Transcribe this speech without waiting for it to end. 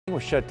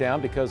Was shut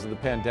down because of the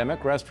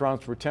pandemic.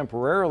 Restaurants were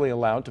temporarily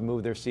allowed to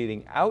move their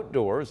seating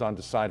outdoors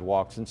onto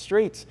sidewalks and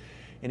streets.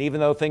 And even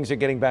though things are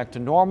getting back to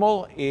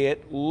normal,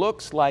 it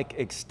looks like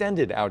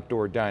extended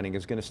outdoor dining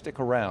is going to stick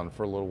around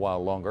for a little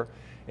while longer.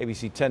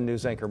 ABC 10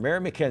 News anchor Mary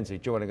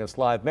McKenzie joining us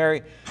live.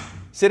 Mary,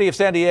 City of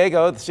San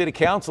Diego, the City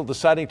Council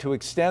deciding to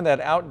extend that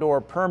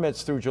outdoor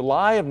permits through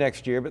July of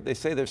next year, but they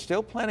say they're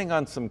still planning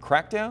on some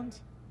crackdowns.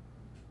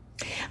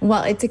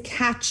 Well, it's a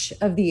catch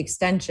of the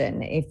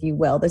extension, if you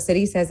will. The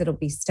city says it'll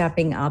be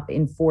stepping up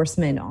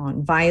enforcement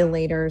on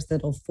violators,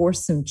 that'll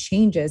force some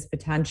changes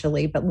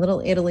potentially. But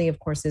Little Italy, of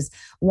course, is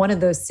one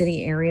of those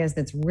city areas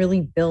that's really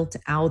built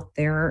out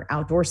their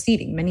outdoor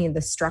seating. Many of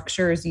the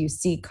structures you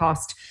see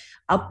cost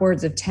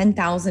upwards of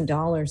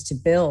 $10,000 to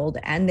build,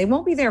 and they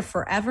won't be there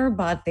forever,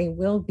 but they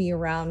will be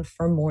around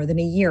for more than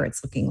a year,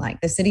 it's looking like.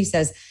 The city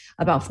says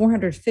about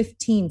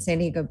 415 San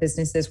Diego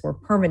businesses were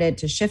permitted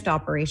to shift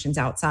operations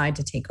outside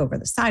to take over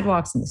the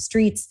sidewalks and the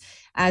streets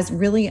as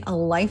really a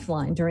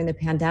lifeline during the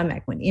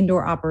pandemic when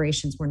indoor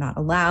operations were not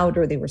allowed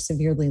or they were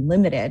severely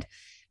limited.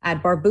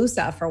 At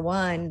Barbusa, for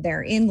one,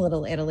 they're in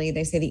Little Italy.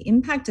 They say the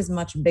impact is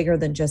much bigger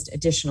than just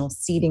additional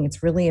seating.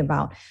 It's really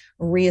about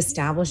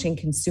reestablishing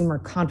consumer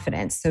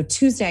confidence. So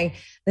Tuesday,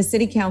 the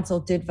city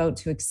council did vote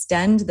to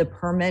extend the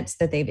permits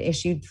that they've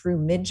issued through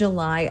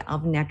mid-July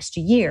of next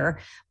year,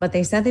 but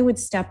they said they would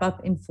step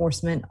up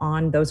enforcement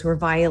on those who are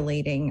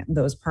violating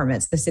those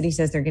permits. The city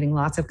says they're getting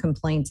lots of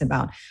complaints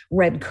about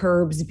red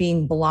curbs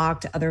being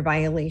blocked, other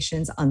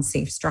violations,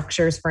 unsafe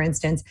structures, for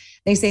instance.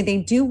 They say they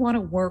do want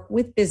to work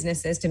with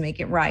businesses to make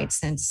it right,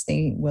 since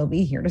they will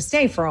be here to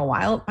stay for a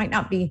while. It might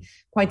not be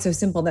quite so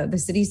simple, though. The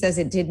city says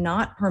it did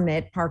not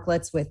permit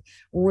parklets with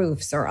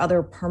roofs or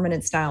other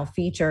permanent style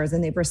features,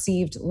 and they've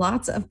received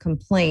lots of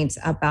complaints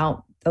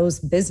about those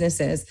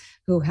businesses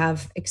who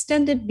have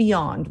extended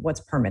beyond what's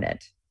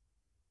permitted.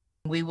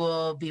 We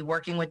will be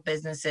working with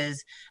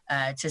businesses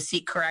to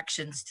seek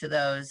corrections to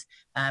those.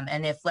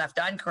 And if left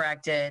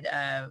uncorrected,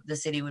 the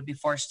city would be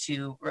forced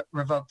to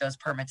revoke those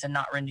permits and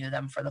not renew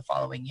them for the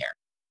following year.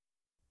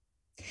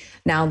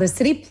 Now, the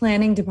city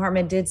planning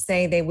department did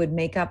say they would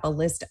make up a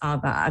list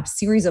of a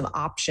series of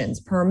options,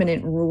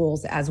 permanent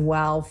rules as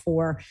well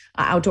for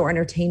outdoor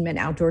entertainment,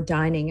 outdoor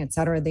dining, et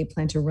cetera. They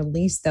plan to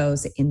release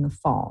those in the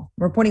fall.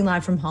 Reporting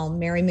live from home,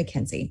 Mary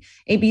McKenzie,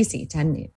 ABC 10 News.